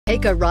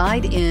Take a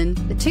ride in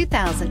the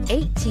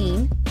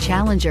 2018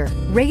 Challenger.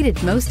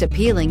 Rated most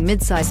appealing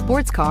midsize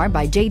sports car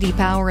by J.D.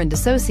 Power and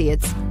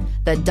Associates,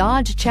 the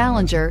Dodge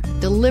Challenger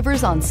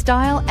delivers on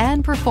style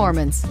and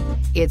performance.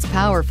 It's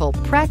powerful,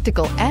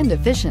 practical, and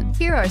efficient.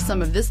 Here are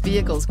some of this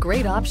vehicle's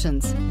great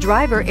options: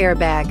 driver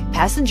airbag,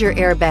 passenger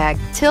airbag,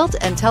 tilt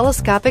and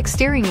telescopic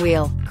steering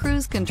wheel,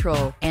 cruise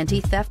control,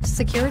 anti-theft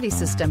security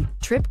system,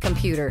 trip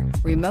computer,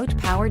 remote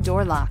power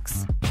door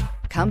locks,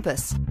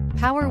 compass,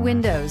 power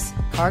windows,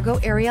 cargo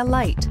area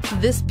light.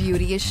 This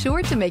beauty is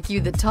sure to make you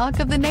the talk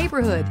of the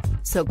neighborhood.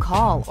 So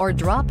call or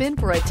drop in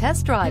for a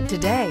test drive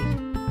today.